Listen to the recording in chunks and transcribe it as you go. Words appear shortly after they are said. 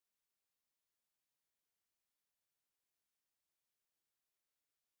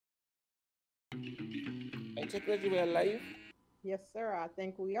I take that we are live. Yes, sir. I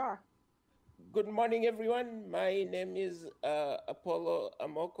think we are. Good morning, everyone. My name is Apollo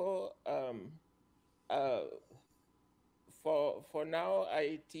Amoko. Uh, for now,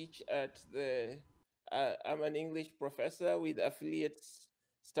 I teach at the. I'm an English professor with affiliates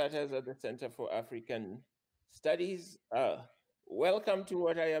status at the Center for African Studies. Welcome to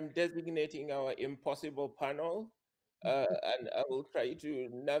what I am designating our impossible panel, and I will try to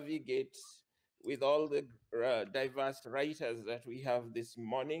navigate with all the diverse writers that we have this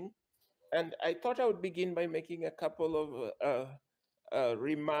morning. And I thought I would begin by making a couple of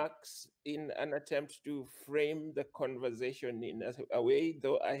remarks in an attempt to frame the conversation in a way,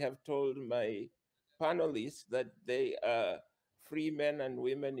 though I have told my panelists that they are free men and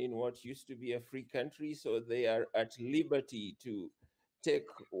women in what used to be a free country, so they are at liberty to take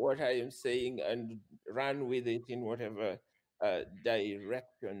what I am saying and run with it in whatever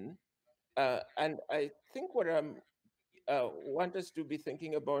direction. And I think what I'm want us to be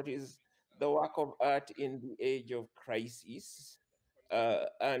thinking about is the work of art in the age of crisis,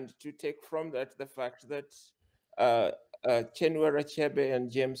 and to take from that the fact that uh, Chenua Achebe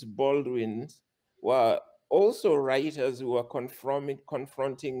and James Baldwin were also writers who were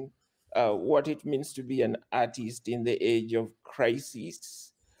confronting what it means to be an artist in the age of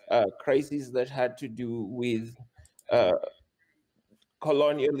crisis, crises that had to do with uh,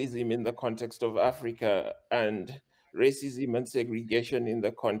 colonialism in the context of Africa and racism and segregation in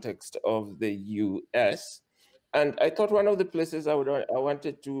the context of the US. And I thought one of the places I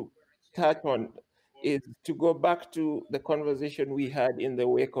wanted to touch on is to go back to the conversation we had in the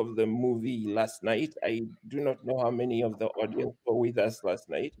wake of the movie last night. I do not know how many of the audience were with us last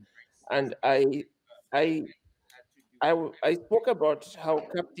night. And I I spoke about how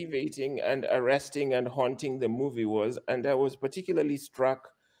captivating and arresting and haunting the movie was, and I was particularly struck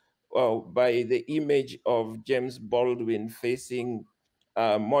by the image of James Baldwin facing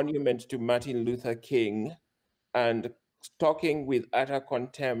a monument to Martin Luther King and talking with utter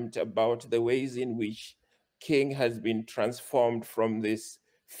contempt about the ways in which King has been transformed from this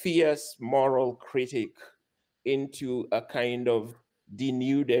fierce moral critic into a kind of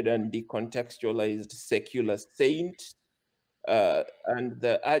denuded and decontextualized secular saint, and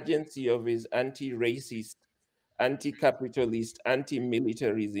the urgency of his anti-racist, anti-capitalist,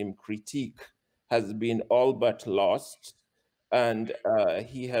 anti-militarism critique has been all but lost, and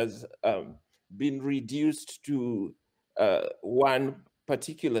he has been reduced to one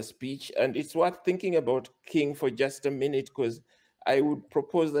particular speech. And it's worth thinking about King for just a minute, because I would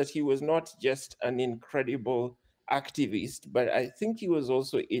propose that he was not just an incredible activist, but I think he was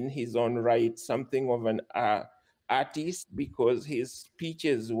also, in his own right, something of an artist, because his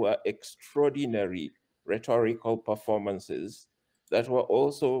speeches were extraordinary rhetorical performances that were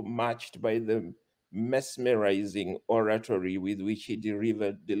also matched by the mesmerizing oratory with which he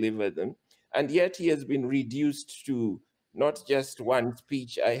delivered them. And yet he has been reduced to not just one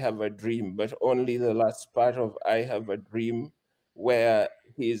speech, I Have a Dream, but only the last part of I Have a Dream, where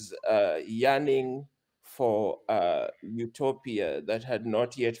his yearning for utopia that had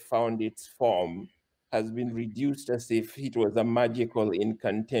not yet found its form has been reduced as if it was a magical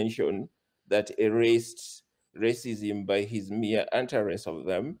incantation that erased racism by his mere utterance of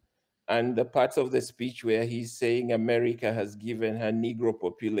them. And the parts of the speech where he's saying America has given her Negro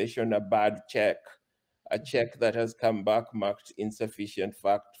population a bad check, a check that has come back marked insufficient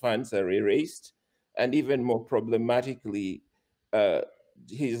funds are erased, and even more problematically, uh,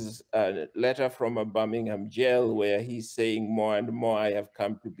 his letter from a Birmingham jail where he's saying more and more, I have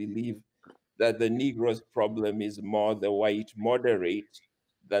come to believe that the Negro's problem is more the white moderate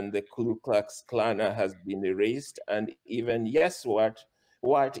than the Ku Klux Klan has been erased. And even, yes,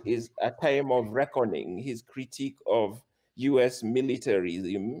 what is a time of reckoning, his critique of US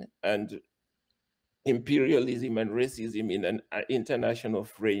militarism and imperialism and racism in an international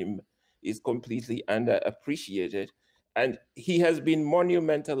frame is completely underappreciated. And he has been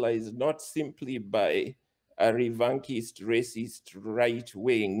monumentalized not simply by a revanchist, racist right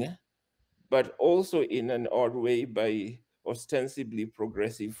wing, but also in an odd way by ostensibly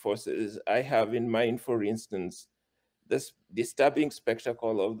progressive forces. I have in mind, for instance, this disturbing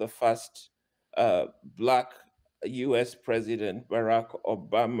spectacle of the first Black US President Barack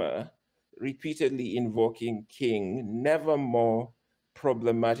Obama repeatedly invoking King, never more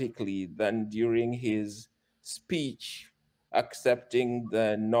problematically than during his speech accepting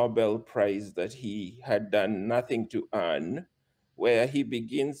the Nobel Prize that he had done nothing to earn, where he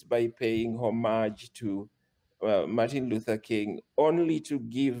begins by paying homage to Martin Luther King, only to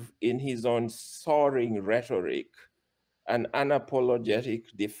give, in his own soaring rhetoric, an unapologetic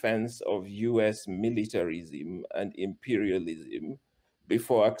defense of US militarism and imperialism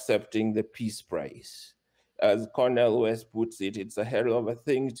before accepting the peace prize. As Cornel West puts it, it's a hell of a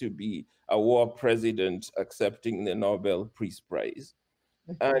thing to be a war president accepting the Nobel Peace Prize.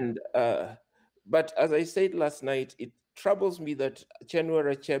 And but as I said last night, it troubles me that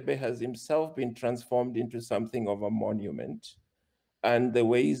Chenwere Achebe has himself been transformed into something of a monument, and the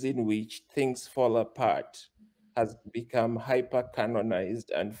ways in which things fall apart has become hyper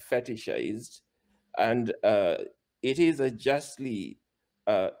canonized and fetishized. And it is a justly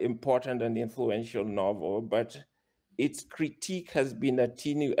important and influential novel, but its critique has been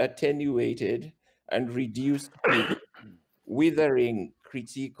attenuated and reduced to withering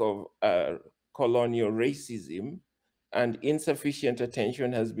critique of colonial racism, and insufficient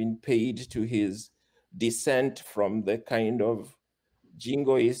attention has been paid to his descent from the kind of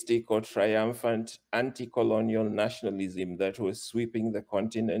jingoistic or triumphant anti-colonial nationalism that was sweeping the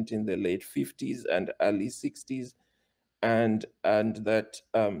continent in the late 50s and early 60s, and that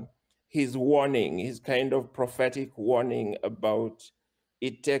his warning, his kind of prophetic warning about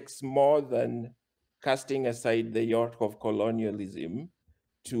it takes more than casting aside the yoke of colonialism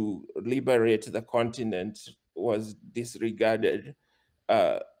to liberate the continent was disregarded.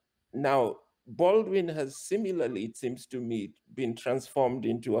 Uh, Now, Baldwin has similarly, it seems to me, been transformed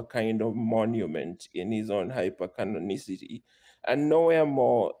into a kind of monument in his own hypercanonicity, and nowhere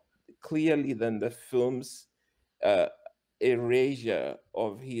more clearly than the film's uh, erasure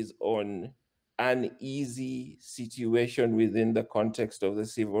of his own uneasy situation within the context of the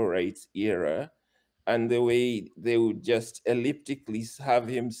civil rights era, and the way they would just elliptically have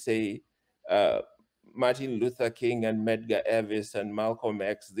him say, uh, Martin Luther King and Medgar Evers and Malcolm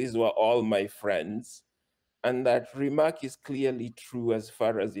X, these were all my friends. And that remark is clearly true as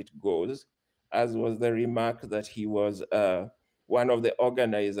far as it goes, as was the remark that he was one of the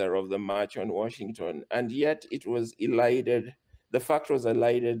organizer of the March on Washington. And yet it was elided, the fact was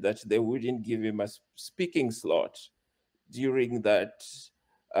elided that they wouldn't give him a speaking slot during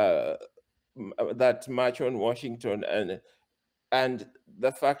uh, that March on Washington. And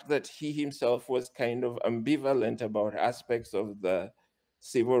the fact that he himself was kind of ambivalent about aspects of the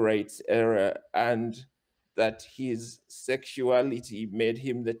civil rights era, and that his sexuality made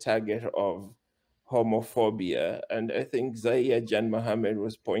him the target of homophobia. And I think Zahir JanMohamed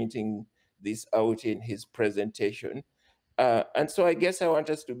was pointing this out in his presentation. And so I guess I want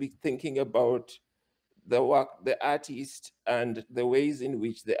us to be thinking about the work, the artist, and the ways in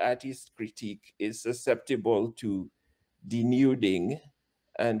which the artist critique is susceptible to denuding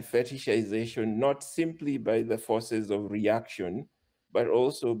and fetishization, not simply by the forces of reaction, but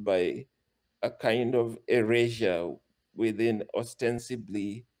also by a kind of erasure within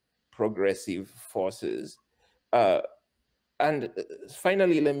ostensibly progressive forces. Uh, and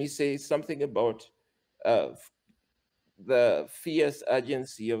finally, let me say something about uh, the fierce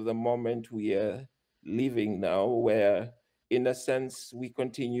urgency of the moment we are living now, where, in a sense, we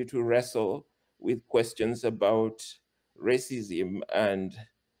continue to wrestle with questions about racism and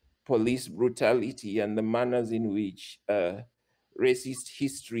police brutality and the manners in which racist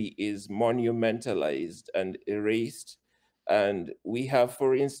history is monumentalized and erased. And we have,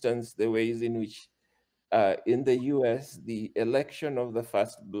 for instance, the ways in which in the US, the election of the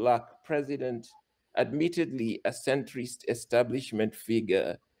first Black president, admittedly a centrist establishment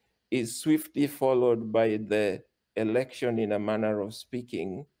figure, is swiftly followed by the election, in a manner of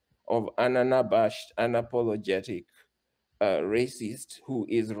speaking, of an unabashed, unapologetic racist who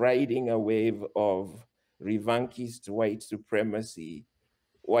is riding a wave of revanchist white supremacy,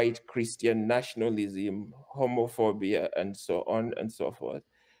 white Christian nationalism, homophobia, and so on and so forth.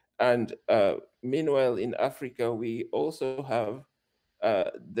 And meanwhile, in Africa, we also have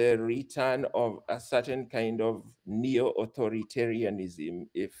the return of a certain kind of neo-authoritarianism,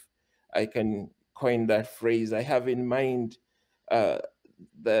 if I can coin that phrase. I have in mind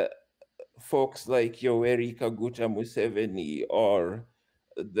the folks like Yoweri Kaguta Museveni, or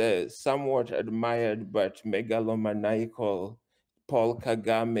the somewhat admired but megalomaniacal Paul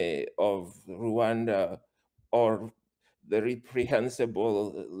Kagame of Rwanda, or the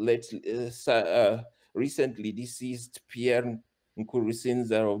reprehensible recently deceased Pierre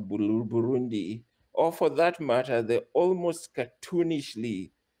Nkurunziza of Burundi, or for that matter, the almost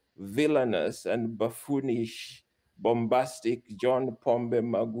cartoonishly villainous and buffoonish, bombastic John Pombe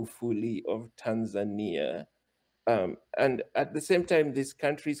Magufuli of Tanzania. And at the same time, these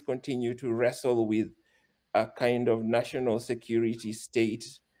countries continue to wrestle with a kind of national security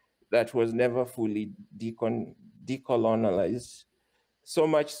state that was never fully decolonized. So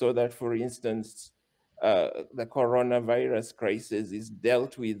much so that, for instance, the coronavirus crisis is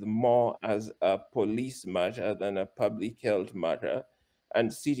dealt with more as a police matter than a public health matter,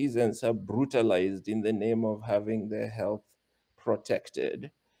 and citizens are brutalized in the name of having their health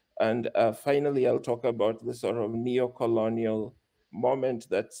protected. And finally, I'll talk about the sort of neo-colonial moment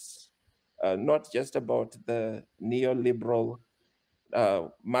that's not just about the neoliberal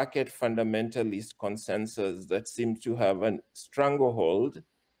market fundamentalist consensus that seems to have a stranglehold,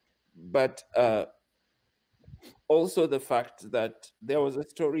 but also the fact that there was a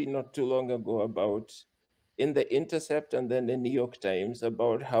story not too long ago about in the Intercept and then the New York Times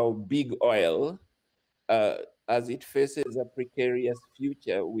about how big oil, uh, as it faces a precarious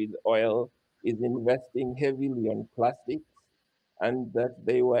future with oil, is investing heavily on plastics, and that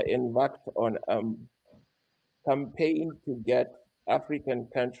they were embarked on campaign to get African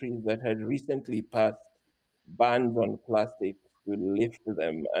countries that had recently passed bans on plastic to lift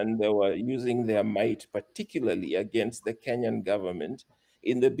them. And they were using their might, particularly against the Kenyan government,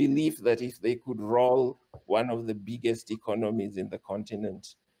 in the belief that if they could roll one of the biggest economies in the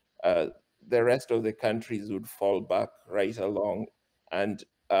continent, uh, the rest of the countries would fall back right along and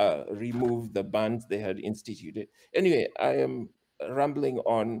remove the bans they had instituted. Anyway, I am rambling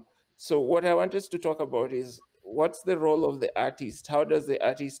on. So what I want us to talk about is what's the role of the artist? How does the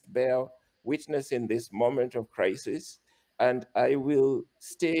artist bear witness in this moment of crisis? And I will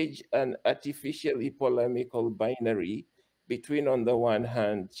stage an artificially polemical binary between, on the one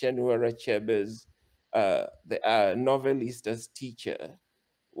hand, Chenua Achebe's the novelist as teacher,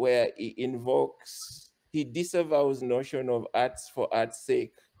 where he disavows notion of arts for art's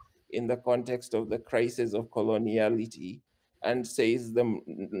sake in the context of the crisis of coloniality, and says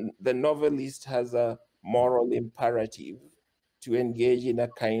the novelist has a moral imperative to engage in a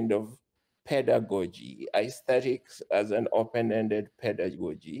kind of pedagogy, aesthetics as an open-ended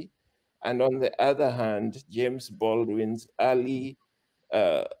pedagogy. And on the other hand, James Baldwin's early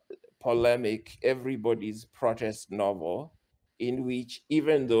uh, polemic, Everybody's Protest novel, in which,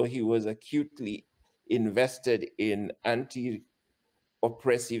 even though he was acutely invested in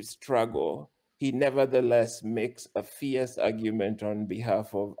anti-oppressive struggle, he nevertheless makes a fierce argument on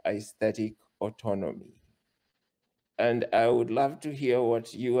behalf of aesthetic autonomy. And I would love to hear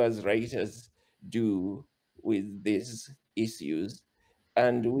what you as writers do with these issues.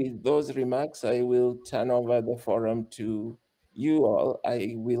 And with those remarks, I will turn over the forum to you all.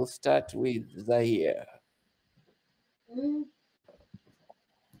 I will start with Zahir.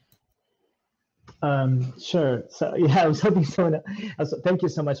 Sure. So yeah, I was hoping someone. Thank you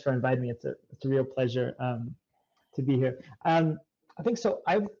so much for inviting me. It's a real pleasure to be here. I think so.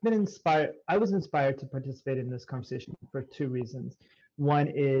 I've been inspired. I was inspired to participate in this conversation for two reasons.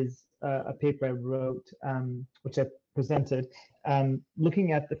 One is a paper I wrote, which I presented,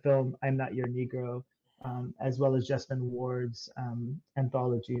 looking at the film "I'm Not Your Negro," as well as Jessamine Ward's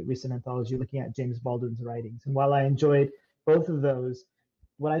recent anthology, looking at James Baldwin's writings. And while I enjoyed both of those,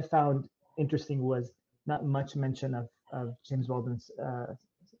 what I found interesting was not much mention of James Baldwin's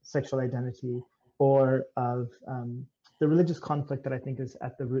sexual identity or of the religious conflict that I think is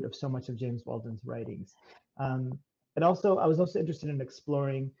at the root of so much of James Baldwin's writings. And also, I was also interested in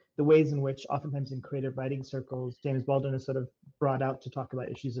exploring the ways in which, oftentimes in creative writing circles, James Baldwin is sort of brought out to talk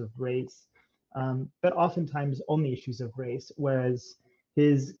about issues of race, but oftentimes only issues of race, whereas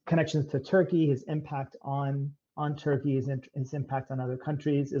his connections to Turkey, his impact on Turkey, his impact on other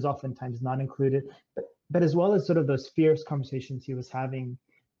countries is oftentimes not included, but as well as sort of those fierce conversations he was having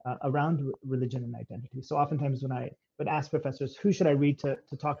around religion and identity. So oftentimes when I would ask professors, who should I read to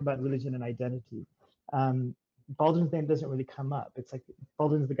talk about religion and identity? Baldwin's name doesn't really come up. It's like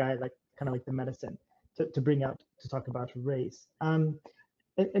Baldwin's the guy, like kind of like the medicine to bring out to talk about race.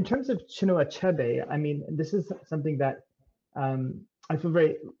 In terms of Chinua Achebe, I mean, this is something that I feel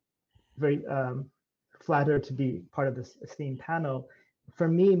very, very flattered to be part of this esteemed panel. For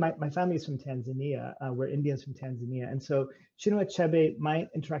me, my family is from Tanzania. We're Indians from Tanzania. And so Chinua Achebe, my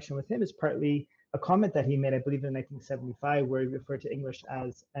interaction with him is partly a comment that he made, I believe in 1975, where he referred to English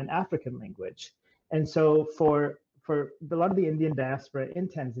as an African language. And so for a lot of the Indian diaspora in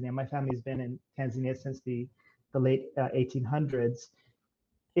Tanzania, my family's been in Tanzania since the late 1800s.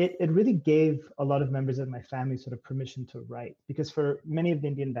 It really gave a lot of members of my family sort of permission to write, because for many of the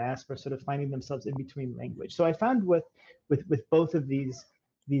Indian diaspora, sort of finding themselves in between language. So I found with both of these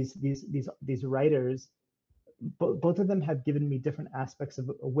writers, both of them have given me different aspects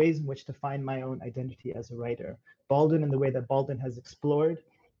of ways in which to find my own identity as a writer. Baldwin, in the way that Baldwin has explored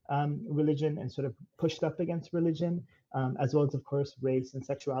religion and sort of pushed up against religion, as well as, of course, race and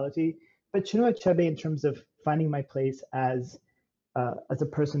sexuality. But Chinua Achebe, in terms of finding my place as as a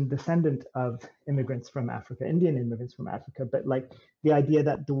person descendant of immigrants from Africa, Indian immigrants from Africa, but like the idea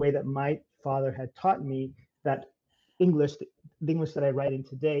that the way that my father had taught me that English, the English that I write in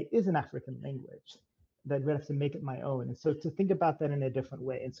today, is an African language, that we have to make it my own. And so to think about that in a different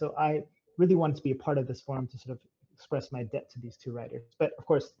way. And so I really wanted to be a part of this forum to sort of express my debt to these two writers. But of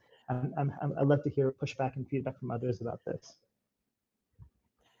course, I'd love to hear pushback and feedback from others about this.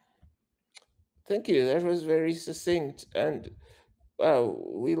 Thank you. That was very succinct. And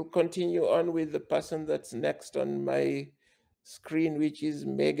we'll continue on with the person that's next on my screen, which is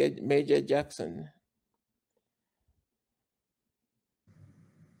Major Jackson.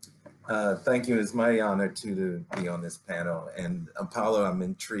 Thank you. It's my honor to be on this panel. And Apollo, I'm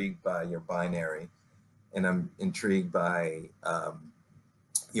intrigued by your binary, and I'm intrigued by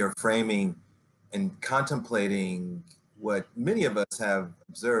your framing and contemplating what many of us have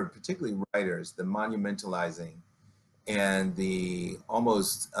observed, particularly writers, the monumentalizing and the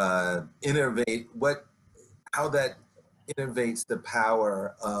almost how that innovates the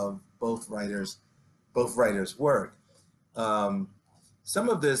power of both writers' work. Some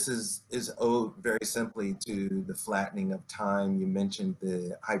of this is owed very simply to the flattening of time. You mentioned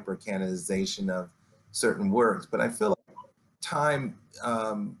the hypercanonization of certain works, but I feel like time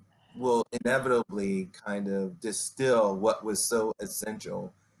will inevitably kind of distill what was so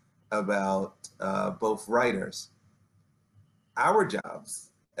essential about both writers. Our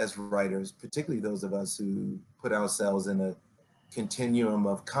jobs as writers, particularly those of us who put ourselves in a continuum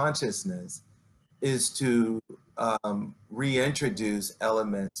of consciousness, is to reintroduce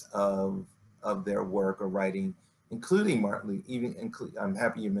elements of their work or writing, including Martin Luther. I'm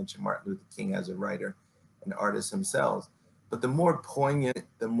happy you mentioned Martin Luther King as a writer and artist himself. But the more poignant,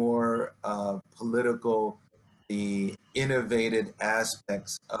 the more political, the innovative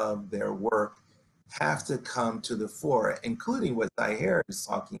aspects of their work have to come to the fore, including what Zahir is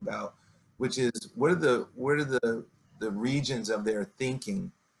talking about, which is what are the regions of their thinking,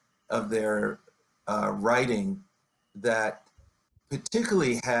 of their writing that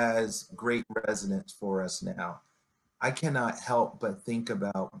particularly has great resonance for us now. I cannot help but think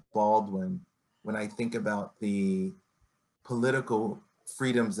about Baldwin when I think about the political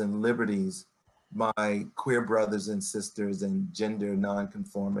freedoms and liberties my queer brothers and sisters and gender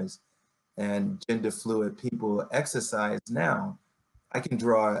nonconformists and gender fluid people exercise now. I can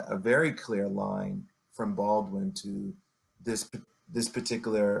draw a very clear line from Baldwin to this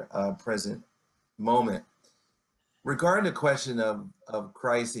particular present moment. Regarding the question of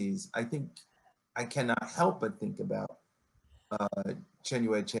crises, I think I cannot help but think about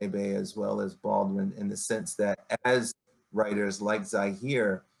Chinua Achebe as well as Baldwin, in the sense that as writers like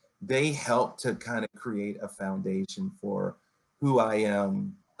Zahir, they help to kind of create a foundation for who I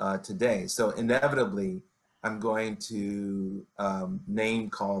am today. So inevitably, I'm going to name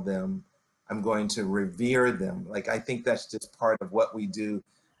call them. I'm going to revere them. Like, I think that's just part of what we do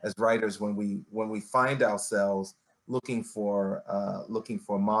as writers when we find ourselves looking for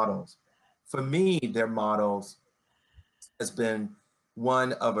models. For me, their models has been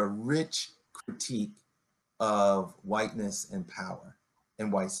one of a rich critique of whiteness and power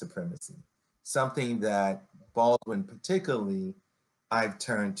and white supremacy, something that Baldwin particularly I've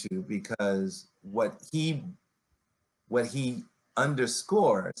turned to, because what he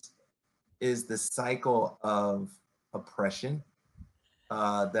underscores is the cycle of oppression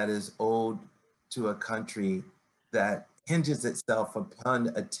that is owed to a country that hinges itself upon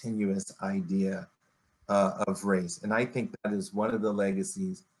a tenuous idea of race. And I think that is one of the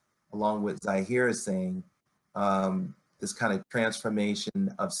legacies, along with Zahir is saying, this kind of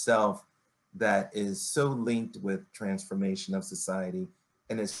transformation of self that is so linked with transformation of society,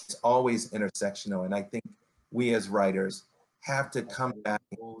 and it's always intersectional. And I think we as writers have to come back,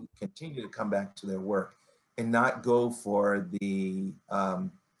 continue to come back to their work, and not go for the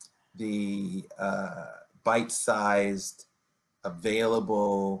bite-sized,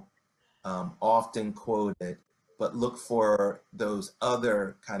 available, often quoted, but look for those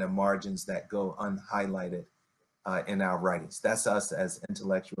other kind of margins that go unhighlighted in our writings. That's us as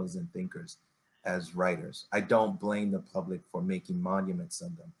intellectuals and thinkers, as writers. I don't blame the public for making monuments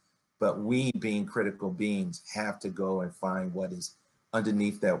of them, but we, being critical beings, have to go and find what is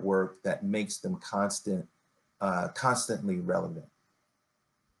underneath that work that makes them constantly relevant.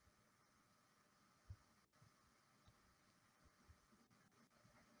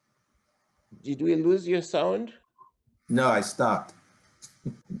 Did we lose your sound? No, I stopped.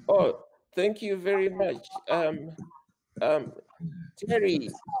 Oh, thank you very much. Terri.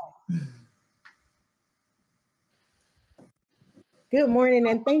 Good morning,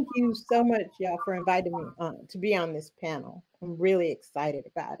 and thank you so much, y'all, for inviting me to be on this panel. I'm really excited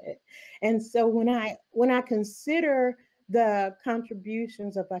about it. And so when I consider the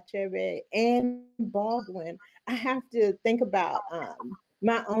contributions of Achebe and Baldwin, I have to think about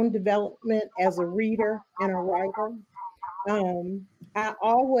my own development as a reader and a writer. I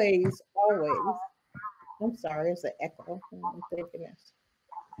always, I'm sorry, it's an echo. I'm thinking this.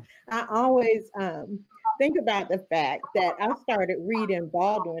 I always think about the fact that I started reading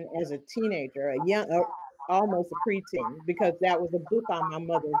Baldwin as a teenager, a young, almost a preteen, because that was a book on my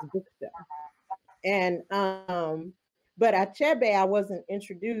mother's bookshelf. And but Achebe, I wasn't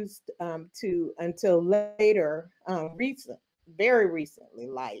introduced to until later, very recently,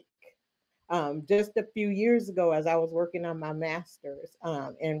 like just a few years ago, as I was working on my master's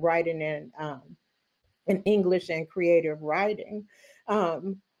in writing in English and creative writing.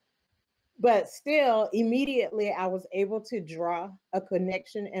 But still, immediately I was able to draw a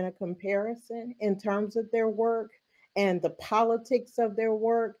connection and a comparison in terms of their work and the politics of their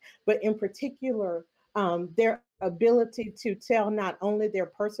work, but in particular, their ability to tell not only their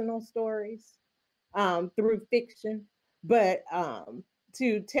personal stories through fiction, but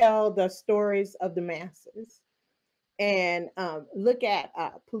to tell the stories of the masses and look at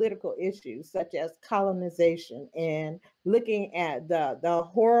political issues such as colonization and looking at the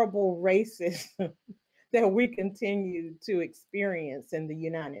horrible racism that we continue to experience in the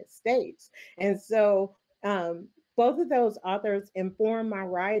United States. And so both of those authors inform my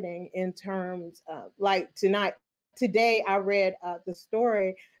writing in terms of, like today I read the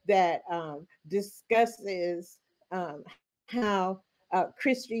story that discusses how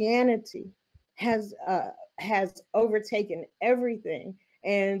Christianity has overtaken everything,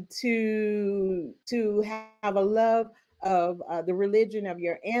 and to have a love of the religion of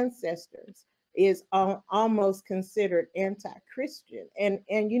your ancestors is almost considered anti-Christian,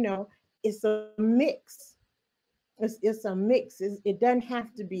 and you know, it's a mix. It's a mix. It doesn't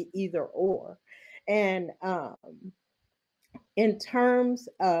have to be either or. And in terms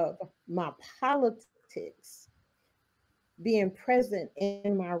of my politics being present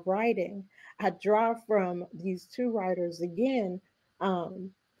in my writing, I draw from these two writers again,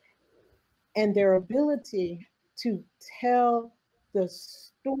 and their ability to tell the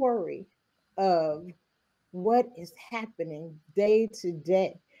story of what is happening day to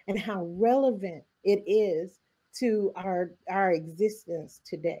day and how relevant it is to our existence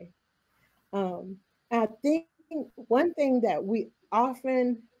today. I think one thing that we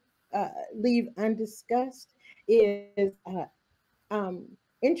often leave undiscussed is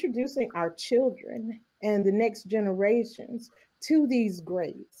introducing our children and the next generations to these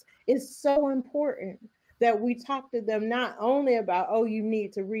greats. Is so important that we talk to them not only about, oh, you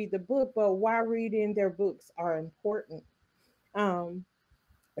need to read the book, but why reading their books are important.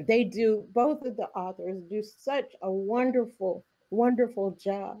 They do, both of the authors do such a wonderful, wonderful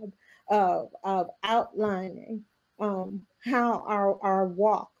job of outlining how our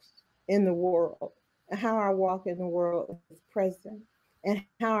walks in the world, how our walk in the world is present, and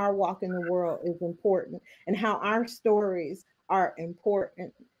how our walk in the world is important, and how our stories are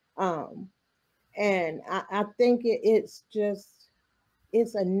important. And I think it's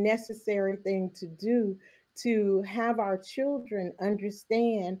a necessary thing to do, to have our children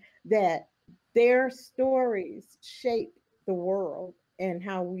understand that their stories shape the world and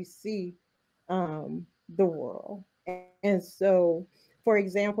how we see the world. And so, for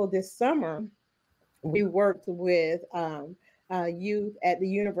example, this summer, we worked with youth at the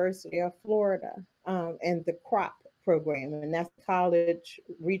University of Florida and the CROP program, and that's college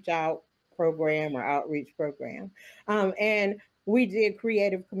reach out program or outreach program. And we did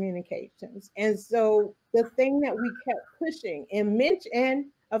creative communications. And so the thing that we kept pushing and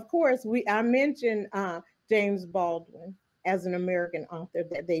of course, I mentioned James Baldwin as an American author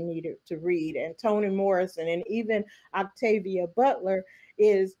that they needed to read, and Toni Morrison, and even Octavia Butler,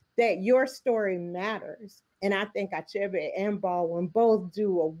 is that your story matters. And I think Achebe and Baldwin both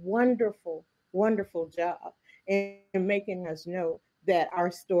do a wonderful, wonderful job in making us know that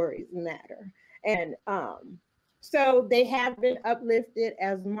our stories matter. And so they have been uplifted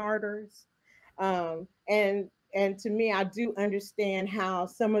as martyrs. And to me, I do understand how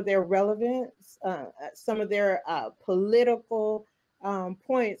some of their relevance, some of their political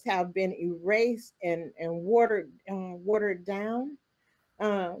points have been erased and watered down.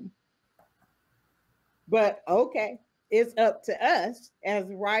 But okay, it's up to us as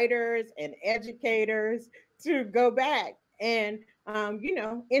writers and educators to go back and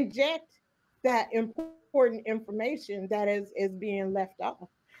inject that important information that is being left off.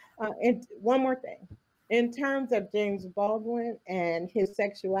 And one more thing, in terms of James Baldwin and his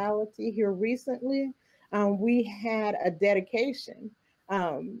sexuality here recently, we had a dedication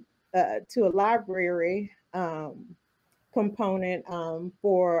to a library component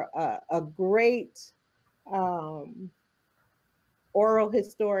for a great oral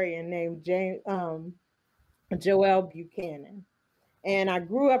historian named Joel Buchanan. And I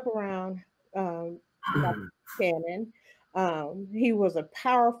grew up around Dr. Buchanan. He was a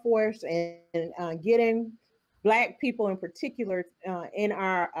power force in getting Black people in particular in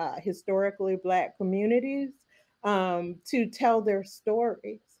our historically Black communities to tell their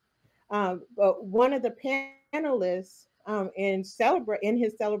stories. But one of the panelists in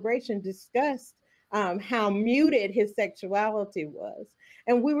his celebration discussed how muted his sexuality was.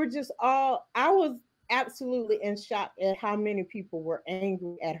 And we were just I was absolutely in shock at how many people were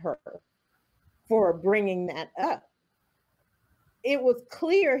angry at her for bringing that up. It was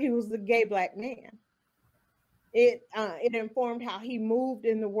clear he was a gay Black man. It informed how he moved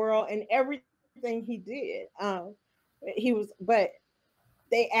in the world and everything he did. But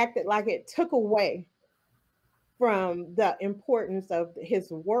they acted like it took away from the importance of his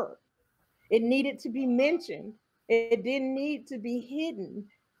work. It needed to be mentioned. It didn't need to be hidden,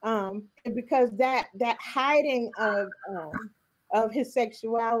 because that hiding of his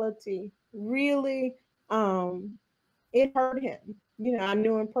sexuality really it hurt him. You know, I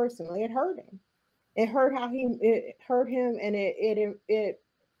knew him personally. It hurt him. It hurt him, and it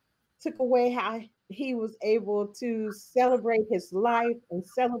took away how he was able to celebrate his life and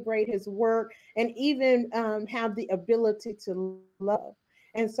celebrate his work, and even have the ability to love.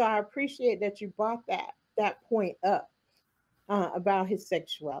 And so I appreciate that you brought that point up about his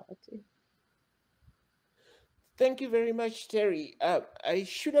sexuality. Thank you very much, Terri. I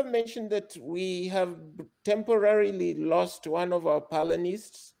should have mentioned that we have temporarily lost one of our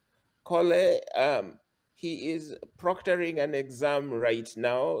Palinists, Kole. He is proctoring an exam right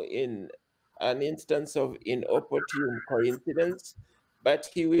now in an instance of inopportune coincidence, but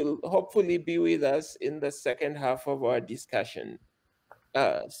he will hopefully be with us in the second half of our discussion.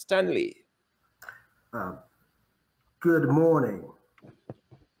 Stanley. Good morning.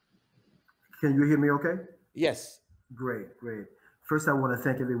 Can you hear me okay? Yes. Great, great. First, I want to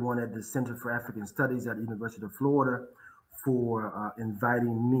thank everyone at the Center for African Studies at the University of Florida for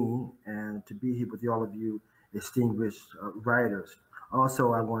inviting me and to be here with all of you distinguished writers.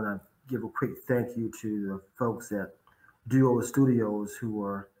 Also, I want to give a quick thank you to the folks at Duo Studios who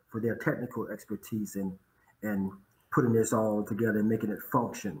are for their technical expertise and putting this all together and making it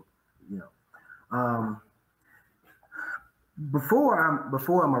function. You know, before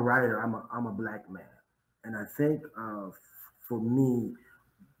I'm a writer, I'm a Black man, and I think for me,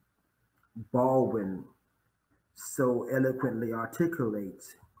 Baldwin so eloquently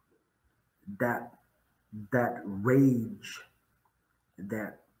articulates that rage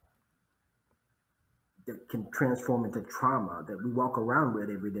that can transform into trauma that we walk around with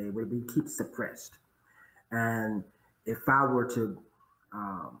every day, where we keep suppressed. And if I were to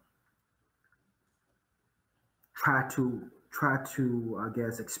try to I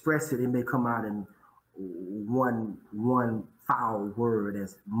guess express it, it may come out in one foul word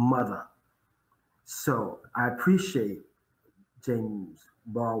as mother. So I appreciate James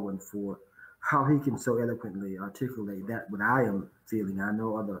Baldwin for how he can so eloquently articulate that what I am feeling. I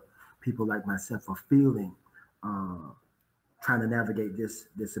know other people like myself are feeling, trying to navigate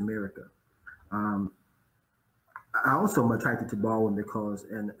this America. I also am attracted to Baldwin because,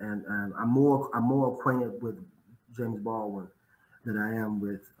 and I'm more acquainted with James Baldwin than I am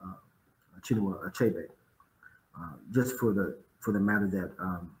with Chinua Achebe, just for the matter that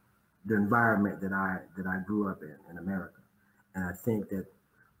the environment that I grew up in America, and I think that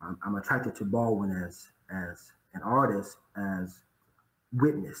I'm attracted to Baldwin as an artist, as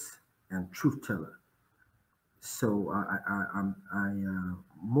witness and truth teller. So I'm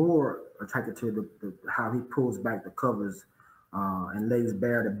more attracted to how he pulls back the covers and lays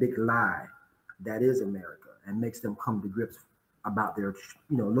bare the big lie that is America, and makes them come to grips about their,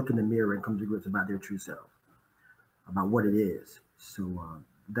 look in the mirror and come to grips about their true self, about what it is. So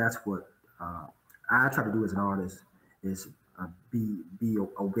that's what I try to do as an artist, is be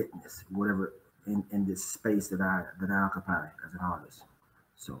a witness, whatever in this space that I occupy as an artist.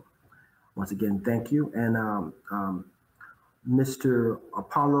 So once again, thank you. And Mr.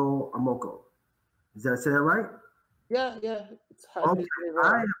 Apollo Amoko, is that, say that right? Yeah. It's hard Okay. to say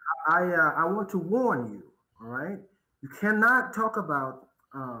wrong. I want to warn you. All right, you cannot talk about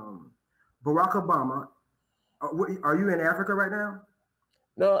Barack Obama. Are you in Africa right now?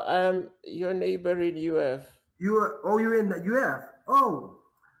 No, I'm your neighbor in UF. You're in the UF. Oh,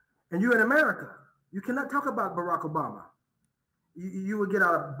 and you're in America. You cannot talk about Barack Obama. You would get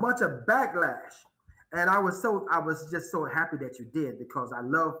a bunch of backlash. And I was just so happy that you did, because I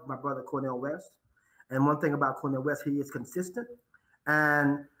love my brother Cornel West. And one thing about Cornel West, he is consistent.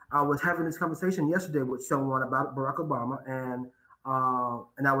 And I was having this conversation yesterday with someone about Barack Obama, and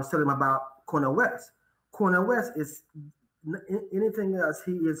I was telling him about Cornel West. Cornel West is anything else.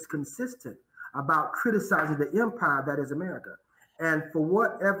 He is consistent about criticizing the empire that is America, and for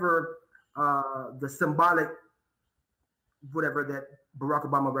whatever the symbolic, whatever that Barack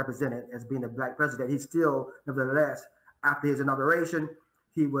Obama represented as being a black president, he still, nevertheless, after his inauguration,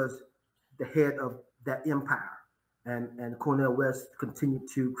 he was the head of that empire. And Cornel West continued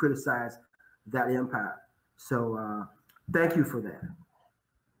to criticize that empire. So thank you for that.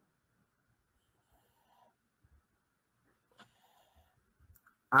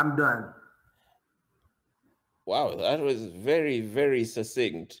 I'm done. Wow, that was very, very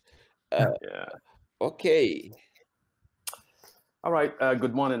succinct. Yeah. Okay. All right.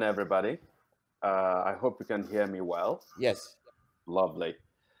 Good morning, everybody. I hope you can hear me well. Yes. Lovely.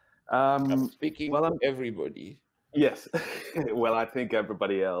 I'm speaking well, to everybody. Yes. Well, I think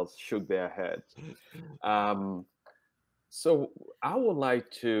everybody else shook their heads. So I would like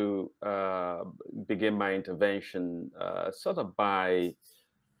to begin my intervention sort of by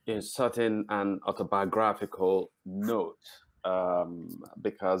inserting an autobiographical note,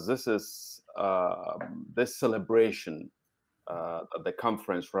 because this is this celebration that the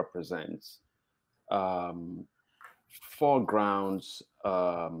conference represents foregrounds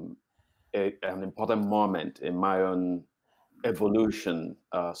an important moment in my own evolution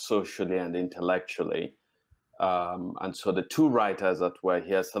socially and intellectually. And so the two writers that were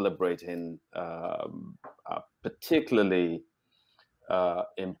here celebrating are particularly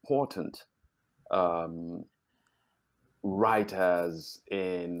important writers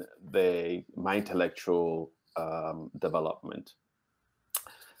in my intellectual development.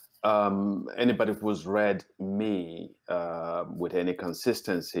 Anybody who's read me with any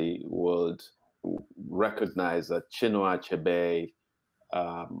consistency would recognize that Chinua Achebe,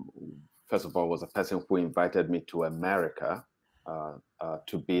 first of all, was a person who invited me to America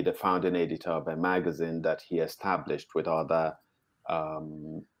to be the founding editor of a magazine that he established with other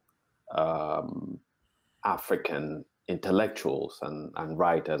African intellectuals and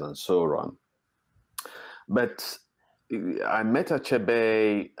writers and so on. But I met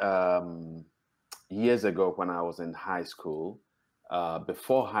Achebe years ago when I was in high school.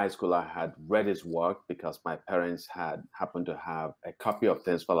 Before high school, I had read his work because my parents had happened to have a copy of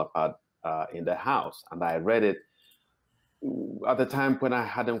Things Fall Apart in the house. And I read it at the time when I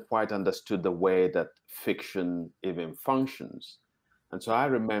hadn't quite understood the way that fiction even functions. And so I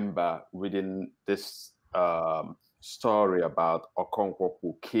remember reading this story about Okonkwo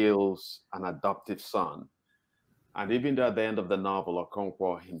who kills an adoptive son. And even though at the end of the novel,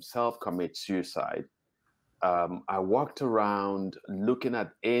 Okonkwo himself commits suicide, I walked around looking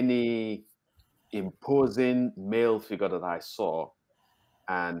at any imposing male figure that I saw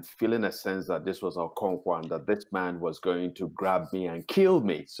and feeling a sense that this was Okonkwo and that this man was going to grab me and kill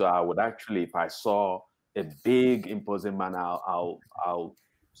me. So I would actually, if I saw a big imposing man, I'll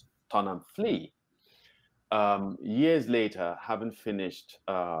turn and flee. Years later, having finished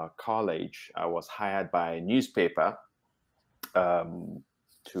college, I was hired by a newspaper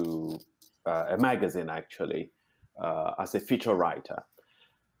to a magazine, actually, as a feature writer.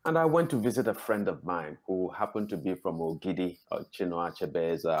 And I went to visit a friend of mine who happened to be from Ogidi, Chinua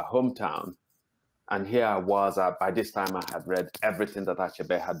Achebe's hometown. And here I was, by this time I had read everything that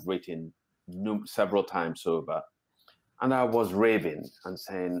Achebe had written several times over. And I was raving and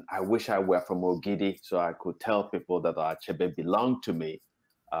saying, I wish I were from Ogidi so I could tell people that Achebe belonged to me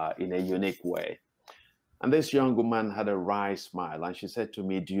in a unique way. And this young woman had a wry smile and she said to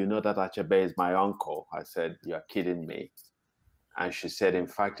me, do you know that Achebe is my uncle? I said, you're kidding me. And she said, in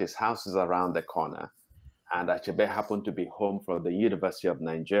fact, his house is around the corner. And Achebe happened to be home from the University of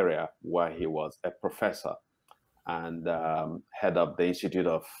Nigeria, where he was a professor and head of the Institute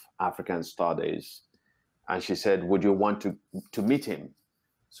of African Studies. And she said, would you want to meet him?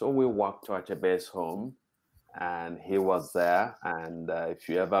 So we walked to Achebe's home and he was there. And if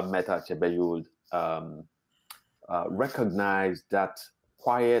you ever met Achebe, you would recognize that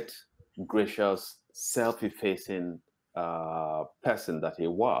quiet, gracious, self-effacing person that he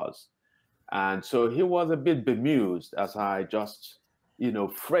was. And so he was a bit bemused as I just,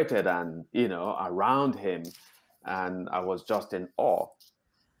 fretted and, around him. And I was just in awe.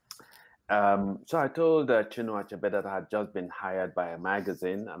 So I told Chinua Achebe that I had just been hired by a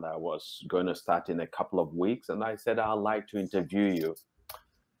magazine and I was going to start in a couple of weeks. And I said, I'd like to interview you.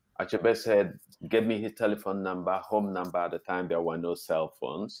 Achebe said, gave me his telephone number, home number. At the time, there were no cell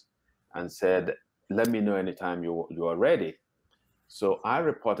phones, and said, let me know anytime you are ready. So I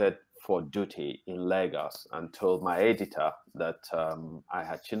reported for duty in Lagos and told my editor that I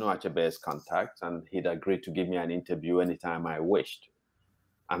had Chinua Achebe's contact and he'd agreed to give me an interview anytime I wished.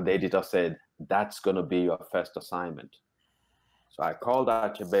 And the editor said, that's going to be your first assignment. So I called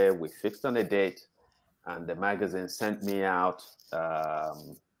Achebe, we fixed on a date, and the magazine sent me out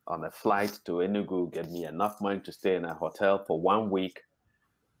on a flight to Enugu, gave me enough money to stay in a hotel for 1 week.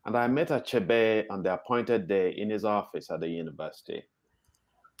 And I met Achebe on the appointed day in his office at the university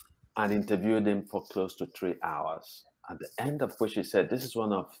and interviewed him for close to 3 hours. At the end of which he said,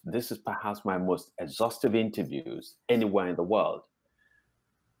 this is perhaps my most exhaustive interviews anywhere in the world.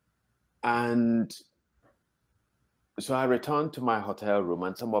 And so I returned to my hotel room,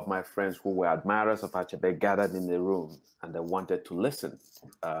 and some of my friends who were admirers of Achebe gathered in the room, and they wanted to listen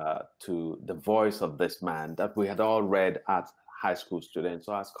to the voice of this man that we had all read as high school students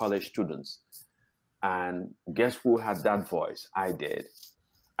or as college students. And guess who had that voice? I did.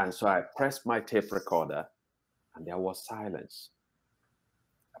 And so I pressed my tape recorder, and there was silence.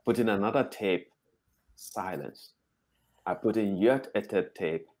 I put in another tape, silence. I put in yet a third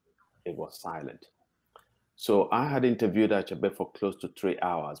tape, it was silent. So I had interviewed Achebe for close to 3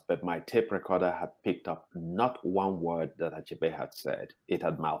 hours, but my tape recorder had picked up not one word that Achebe had said. It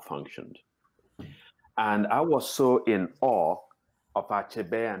had malfunctioned. And I was so in awe of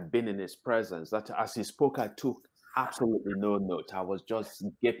Achebe and being in his presence that as he spoke, I took absolutely no note. I was just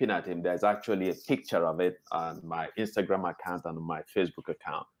gaping at him. There's actually a picture of it on my Instagram account and on my Facebook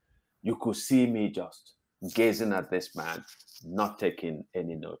account. You could see me just gazing at this man, not taking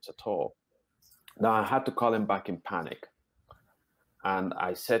any notes at all. Now I had to call him back in panic. And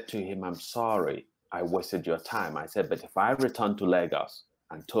I said to him, I'm sorry, I wasted your time. I said, but if I return to Lagos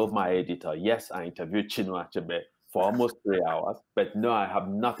and told my editor, yes, I interviewed Chinua Achebe for almost 3 hours, but no, I have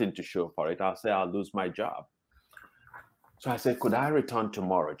nothing to show for it, I'll say I'll lose my job. So I said, could I return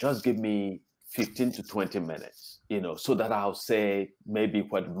tomorrow? Just give me 15 to 20 minutes, so that I'll say maybe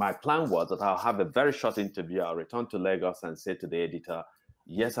what my plan was, that I'll have a very short interview. I'll return to Lagos and say to the editor,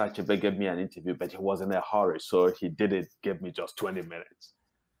 yes, Achebe gave me an interview, but he was in a hurry. So he didn't give me just 20 minutes.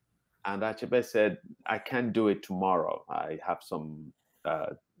 And Achebe said, I can't do it tomorrow. I have some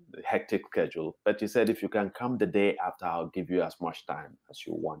hectic schedule. But he said, if you can come the day after, I'll give you as much time as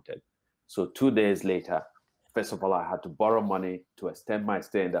you wanted. So 2 days later, first of all, I had to borrow money to extend my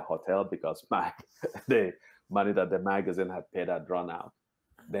stay in the hotel because the money that the magazine had paid had run out.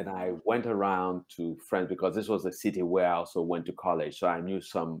 Then I went around to friends because this was a city where I also went to college. So I knew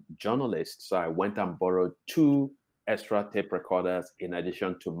some journalists. So I went and borrowed 2 extra tape recorders in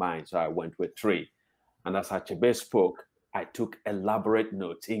addition to mine. So I went with 3. And as Achebe spoke, I took elaborate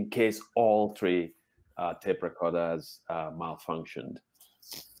notes in case all 3 tape recorders malfunctioned.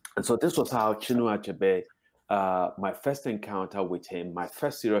 And so this was how Chinua Achebe, my first encounter with him, my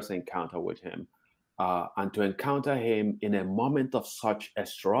first serious encounter with him, and to encounter him in a moment of such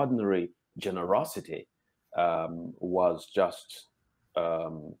extraordinary generosity was just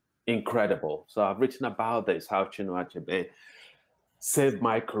incredible. So I've written about this, how Chinua Achebe saved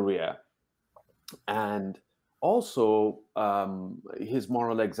my career, and also his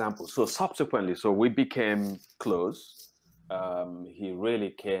moral example. So subsequently, we became close. He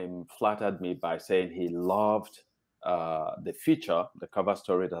really flattered me by saying he loved the feature, the cover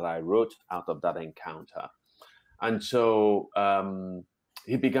story that I wrote out of that encounter. And so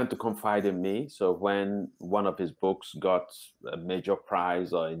he began to confide in me. So when one of his books got a major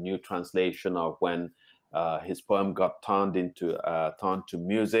prize or a new translation, or when his poem got turned to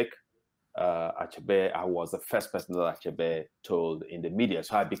music, Achebe, I was the first person that Achebe told in the media.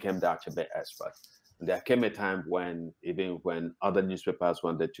 So I became the Achebe expert. And there came a time when even when other newspapers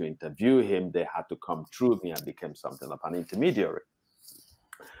wanted to interview him, they had to come through me. I became something of an intermediary.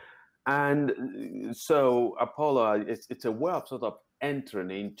 And so Apollo, it's a way of sort of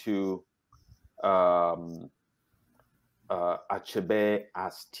entering into Achebe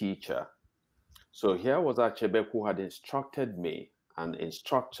as teacher. So here was Achebe who had instructed me and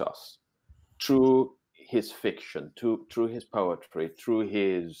instructs us through his fiction, through his poetry, through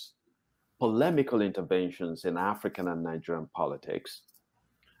his polemical interventions in African and Nigerian politics.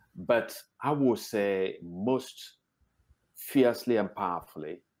 But I would say most fiercely and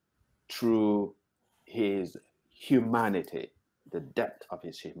powerfully through his humanity, the depth of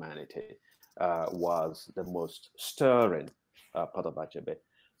his humanity was the most stirring part of Achebe.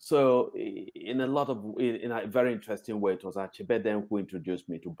 So in a very interesting way, it was Achebe then who introduced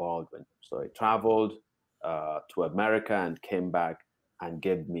me to Baldwin. So I traveled to America and came back, and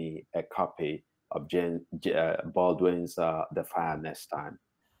gave me a copy of Baldwin's The Fire Next Time.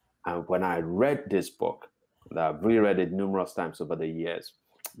 And when I read this book, I've reread it numerous times over the years,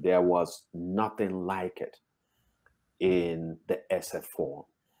 there was nothing like it in the essay form.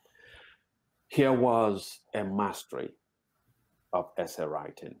 Here was a mastery of essay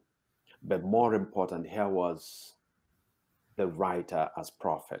writing, but more important, here was the writer as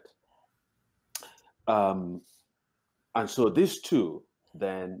prophet. And so these two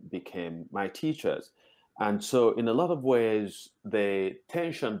then became my teachers. And so in a lot of ways, the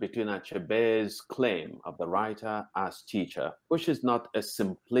tension between Achebe's claim of the writer as teacher, which is not a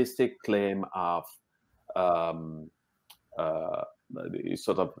simplistic claim of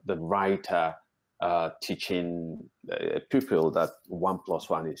sort of the writer teaching a pupil that 1 +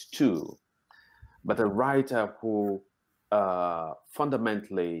 1 is 2, but a writer who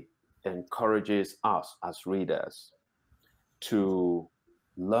fundamentally encourages us as readers to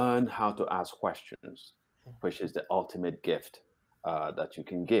learn how to ask questions, which is the ultimate gift that you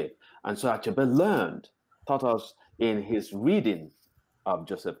can give. And so Achebe taught us in his reading of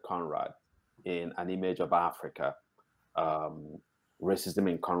Joseph Conrad in An Image of Africa, Racism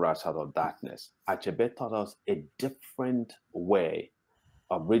in Conrad's Heart of Darkness. Achebe taught us a different way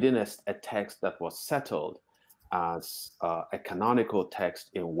of reading a text that was settled as a canonical text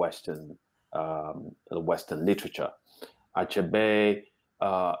in Western literature. Achebe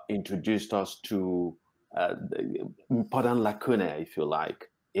introduced us to important lacunae, if you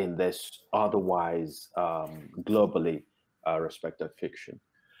like, in this otherwise globally respected fiction.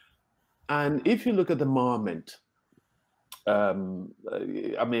 And if you look at the moment, I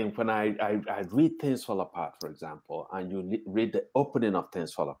mean, when I read Things Fall Apart, for example, and you read the opening of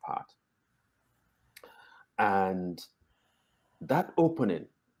Things Fall Apart, and that opening,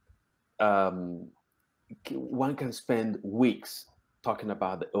 one can spend weeks talking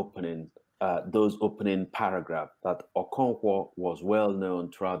about the opening, those opening paragraphs that Okonkwo was well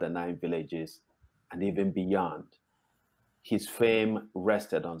known throughout the 9 villages and even beyond. His fame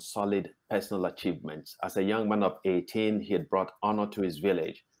rested on solid personal achievements. As a young man of 18, he had brought honor to his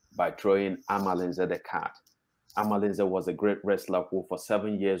village by throwing Amalinze the cat. Amalinze was a great wrestler who for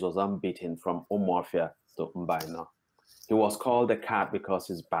 7 years was unbeaten from Umuofia to Mbaino. He was called the cat because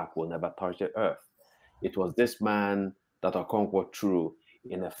his back will never touch the earth. It was this man that Okonkwo threw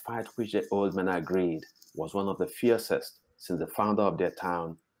in a fight which the old men agreed was one of the fiercest since the founder of their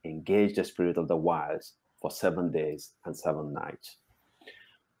town engaged the spirit of the wilds for 7 days and 7 nights.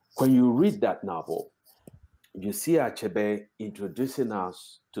 When you read that novel, you see Achebe introducing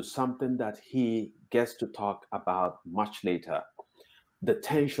us to something that he gets to talk about much later, the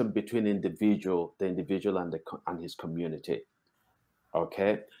tension between the individual and his community,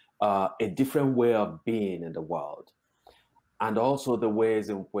 okay? A different way of being in the world, and also the ways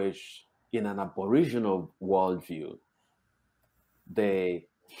in which, in an Aboriginal worldview, the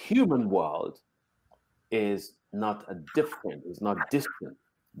human world is not distant,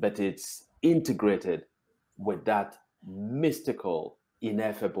 but it's integrated with that mystical,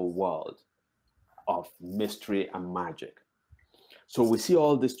 ineffable world of mystery and magic. So we see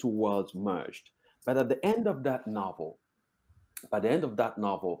all these two worlds merged. But at the end of that novel,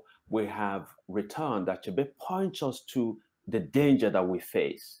 we have returned. Achebe points us to the danger that we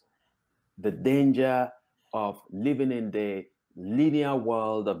face, the danger of living in the linear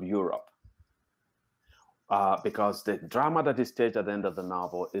world of Europe. Because the drama that is staged at the end of the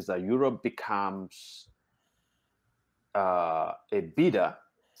novel is that Europe becomes a bidder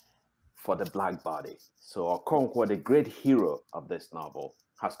for the black body. So Okonkwo, the great hero of this novel,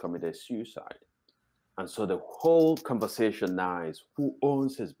 has committed suicide. And so the whole conversation now is who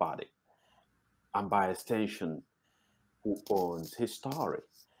owns his body? And by extension, who owns his story?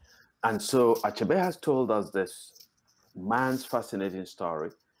 And so Achebe has told us this man's fascinating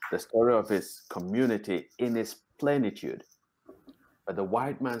story, the story of his community in its plenitude. But the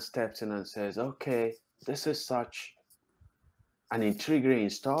white man steps in and says, okay, this is such an intriguing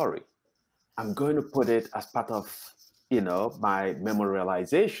story. I'm going to put it as part of, my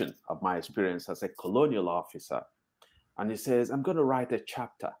memorialization of my experience as a colonial officer. And he says, I'm going to write a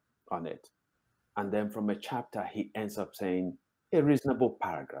chapter on it. And then from a chapter, he ends up saying a reasonable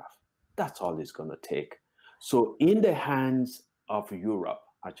paragraph. That's all it's going to take. So in the hands of Europe,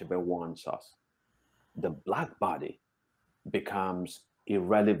 Achebe warns us, the black body becomes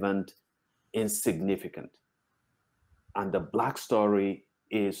irrelevant, insignificant. And the black story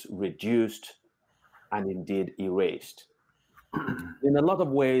is reduced and indeed erased. In a lot of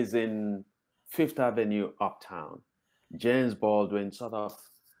ways, in Fifth Avenue Uptown, James Baldwin sort of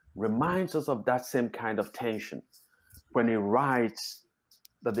reminds us of that same kind of tension when he writes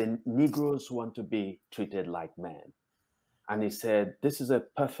that the Negroes want to be treated like men. And he said, this is a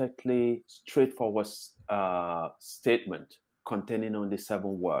perfectly straightforward statement containing only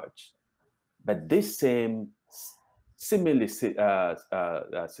 7 words. But this same similarly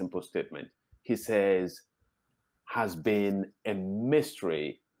simple statement, he says, has been a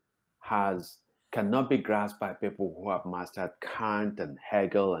mystery, cannot be grasped by people who have mastered Kant and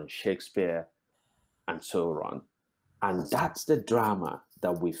Hegel and Shakespeare and so on. And that's the drama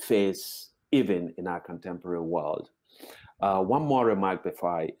that we face even in our contemporary world. One more remark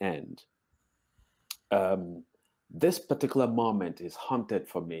before I end. This particular moment is haunted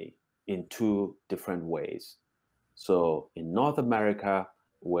for me in 2 different ways. So in North America,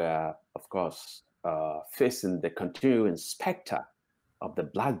 we're, of course, facing the continuing specter of the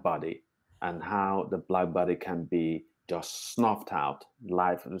black body and how the black body can be just snuffed out.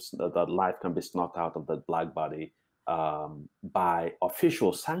 Life can be snuffed out of the black body by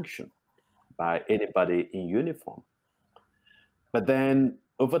official sanction, by anybody in uniform. But then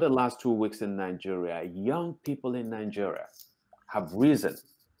over the last 2 weeks in Nigeria, young people in Nigeria have risen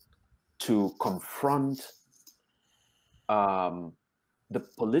to confront the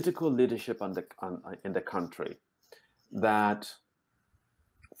political leadership in the country that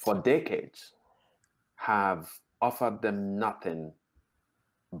for decades have offered them nothing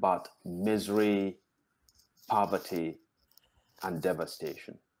but misery, poverty, and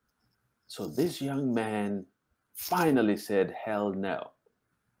devastation. So this young man finally said, hell no.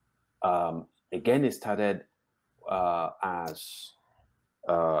 Again, it started as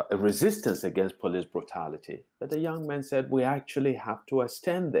a resistance against police brutality. But the young man said, we actually have to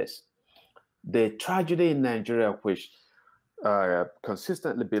extend this. The tragedy in Nigeria, which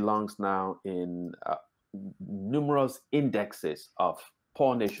consistently belongs now in numerous indexes of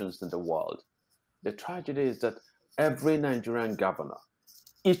poor nations in the world. The tragedy is that every Nigerian governor,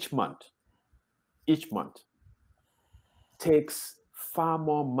 each month, takes far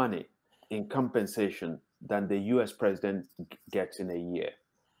more money in compensation than the US president gets in a year.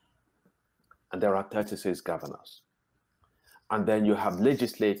 And there are 36 governors. And then you have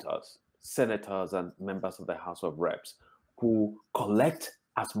legislators, senators, and members of the House of Reps who collect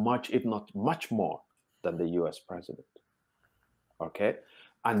as much, if not much more, than the US president. Okay?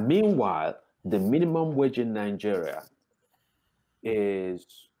 And meanwhile, the minimum wage in Nigeria is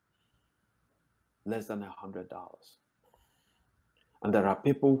less than $100. And there are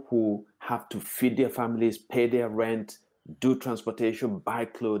people who have to feed their families, pay their rent, do transportation, buy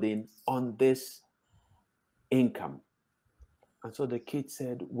clothing on this income. And so the kids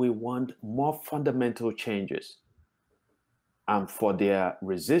said, we want more fundamental changes. And for their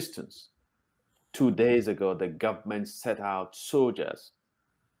resistance, 2 days ago, the government set out soldiers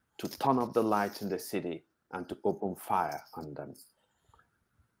to turn off the lights in the city and to open fire on them.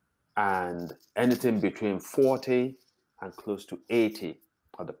 And anything between 40 and close to 80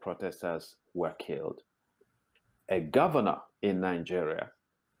 of the protesters were killed. A governor in Nigeria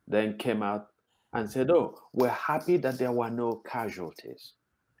then came out and said, oh, we're happy that there were no casualties.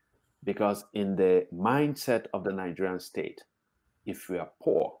 Because in the mindset of the Nigerian state, if you are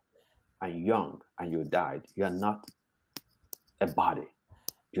poor and young and you died, you are not a body.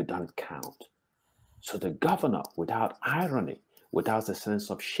 You don't count. So the governor, without irony, without a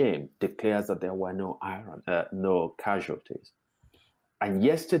sense of shame, declares that there were no casualties. And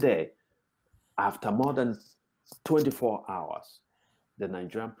yesterday, after more than 24 hours, the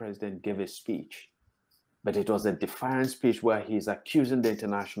Nigerian president gave a speech, but it was a defiant speech where he's accusing the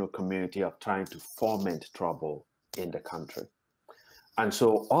international community of trying to foment trouble in the country. And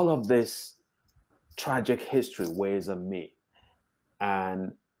so all of this tragic history weighs on me.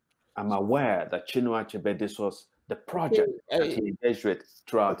 And I'm aware that Chinua Achebe, this was the project that he engaged with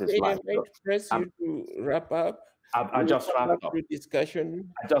throughout his life. I might press you to wrap up. I just wrapped up. The discussion.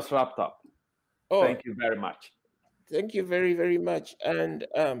 I just wrapped up. Oh, thank you very much. Thank you very, very much. And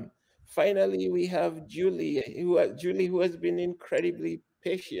finally, we have Julie, who has been incredibly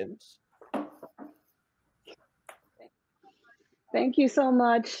patient. Thank you so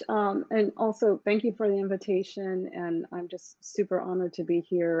much. And also thank you for the invitation. And I'm just super honored to be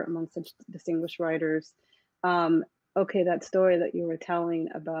here among such distinguished writers. Okay, that story that you were telling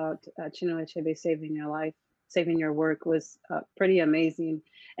about Chinua Achebe saving your life, saving your work was pretty amazing.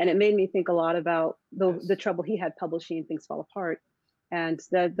 And it made me think a lot about the trouble he had publishing Things Fall Apart. And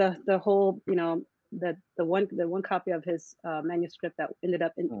the whole, you know, the one copy of his manuscript that ended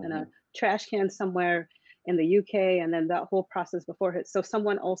up in a trash can somewhere in the UK, and then that whole process before it. So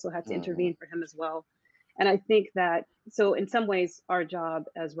someone also had to intervene for him as well. And I think that, so in some ways, our job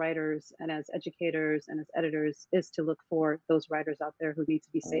as writers and as educators and as editors is to look for those writers out there who need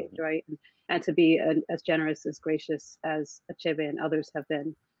to be saved, right? And to be as generous, as gracious as Achebe and others have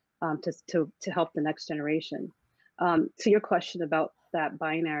been to help the next generation. To your question about that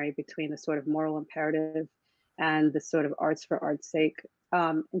binary between the sort of moral imperative and the sort of arts for art's sake,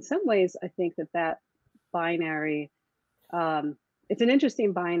 in some ways, I think that binary, it's an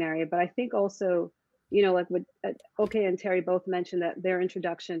interesting binary, but I think also, you know, like what Okey and Terri both mentioned, that their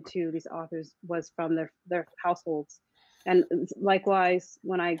introduction to these authors was from their households. And likewise,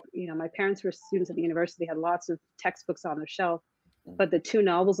 when my parents were students at the university, had lots of textbooks on their shelf, but the two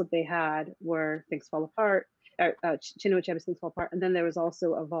novels that they had were Things Fall Apart, Chinua Achebe's Things Fall Apart, and then there was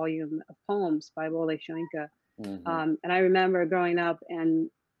also a volume of poems by Wole Soyinka. And I remember growing up, and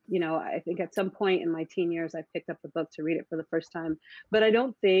you know, I think at some point in my teen years, I picked up the book to read it for the first time. But I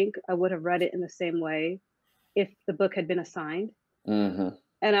don't think I would have read it in the same way if the book had been assigned.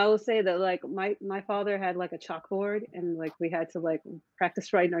 And I will say that, like, my father had like a chalkboard, and like we had to like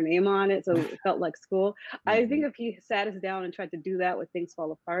practice writing our name on it, so it felt like school. I think if he sat us down and tried to do that with Things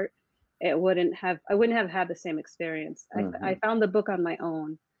Fall Apart, I wouldn't have had the same experience. I found the book on my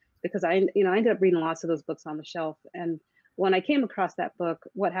own because I ended up reading lots of those books on the shelf. And when I came across that book,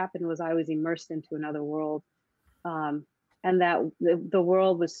 what happened was I was immersed into another world. And that the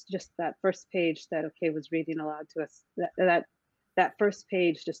world was just that first page that Okey was reading aloud to us. That first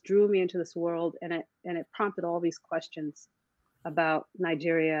page just drew me into this world, and it prompted all these questions about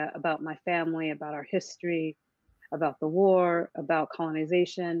Nigeria, about my family, about our history, about the war, about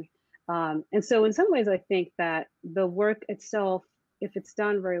colonization. And so in some ways, I think that the work itself, if it's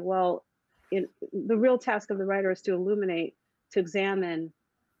done very well, the real task of the writer is to illuminate, to examine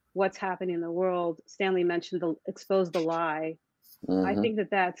what's happening in the world. Stanley mentioned expose the lie. I think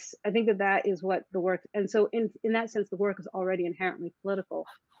that is what the work, and so in that sense, the work is already inherently political.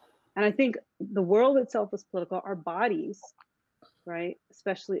 And I think the world itself is political. Our bodies, right,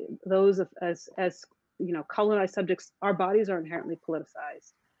 especially those as you know, colonized subjects, our bodies are inherently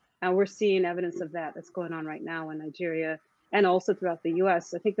politicized, and we're seeing evidence of that that's going on right now in Nigeria and also throughout the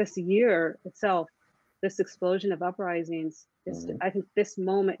U.S. I think this year itself, this explosion of uprisings, I think this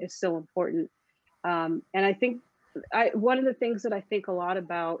moment is so important, and I think. One of the things that I think a lot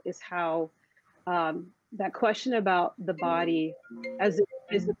about is how that question about the body as a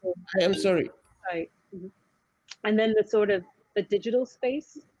physical. I am sorry. Right. And then the sort of the digital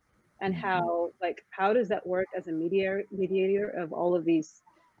space, and how does that work as a mediator of all of these,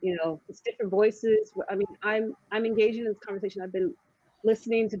 you know, it's different voices. I mean, I'm engaging in this conversation. I've been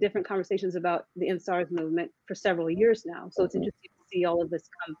listening to different conversations about the InSARS movement for several years now. So it's interesting to see all of this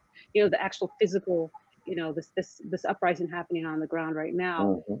come, you know, the actual physical, you know, this uprising happening on the ground right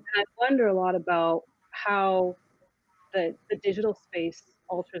now. And I wonder a lot about how the digital space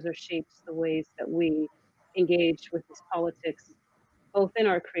alters or shapes the ways that we engage with this politics, both in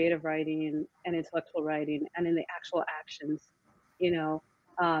our creative writing and intellectual writing and in the actual actions. You know,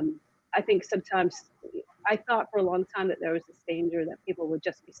 I think sometimes I thought for a long time that there was this danger that people would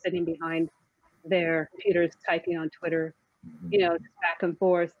just be sitting behind their computers typing on Twitter, you know, just back and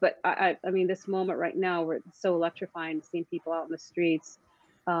forth. But I mean, this moment right now where it's so electrifying, seeing people out in the streets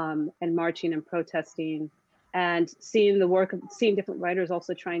and marching and protesting, and seeing the work of seeing different writers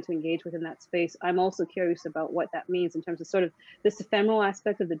also trying to engage within that space. I'm also curious about what that means in terms of sort of this ephemeral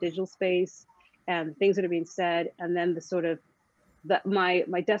aspect of the digital space and the things that are being said, and then the sort of that my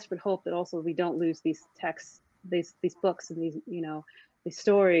desperate hope that also we don't lose these texts, these books and these, you know, these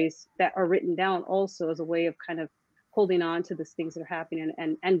stories that are written down also as a way of kind of holding on to these things that are happening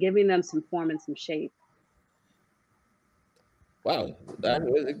and giving them some form and some shape. Wow, that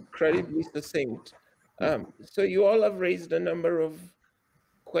was incredibly succinct. So you all have raised a number of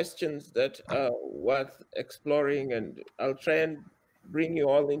questions that are worth exploring, and I'll try and bring you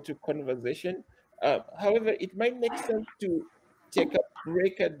all into conversation. However, it might make sense to take a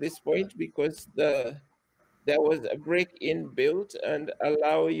break at this point because there was a break inbuilt, and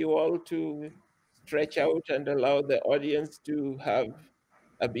allow you all to stretch out and allow the audience to have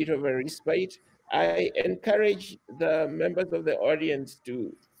a bit of a respite. I encourage the members of the audience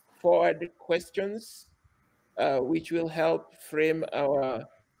to forward questions, which will help frame our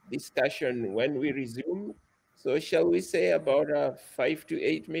discussion when we resume. So shall we say about a 5 to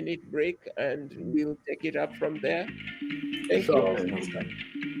 8 minute break, and we'll take it up from there? Thank you. Sure.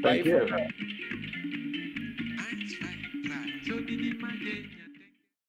 Bye Thank for you. now.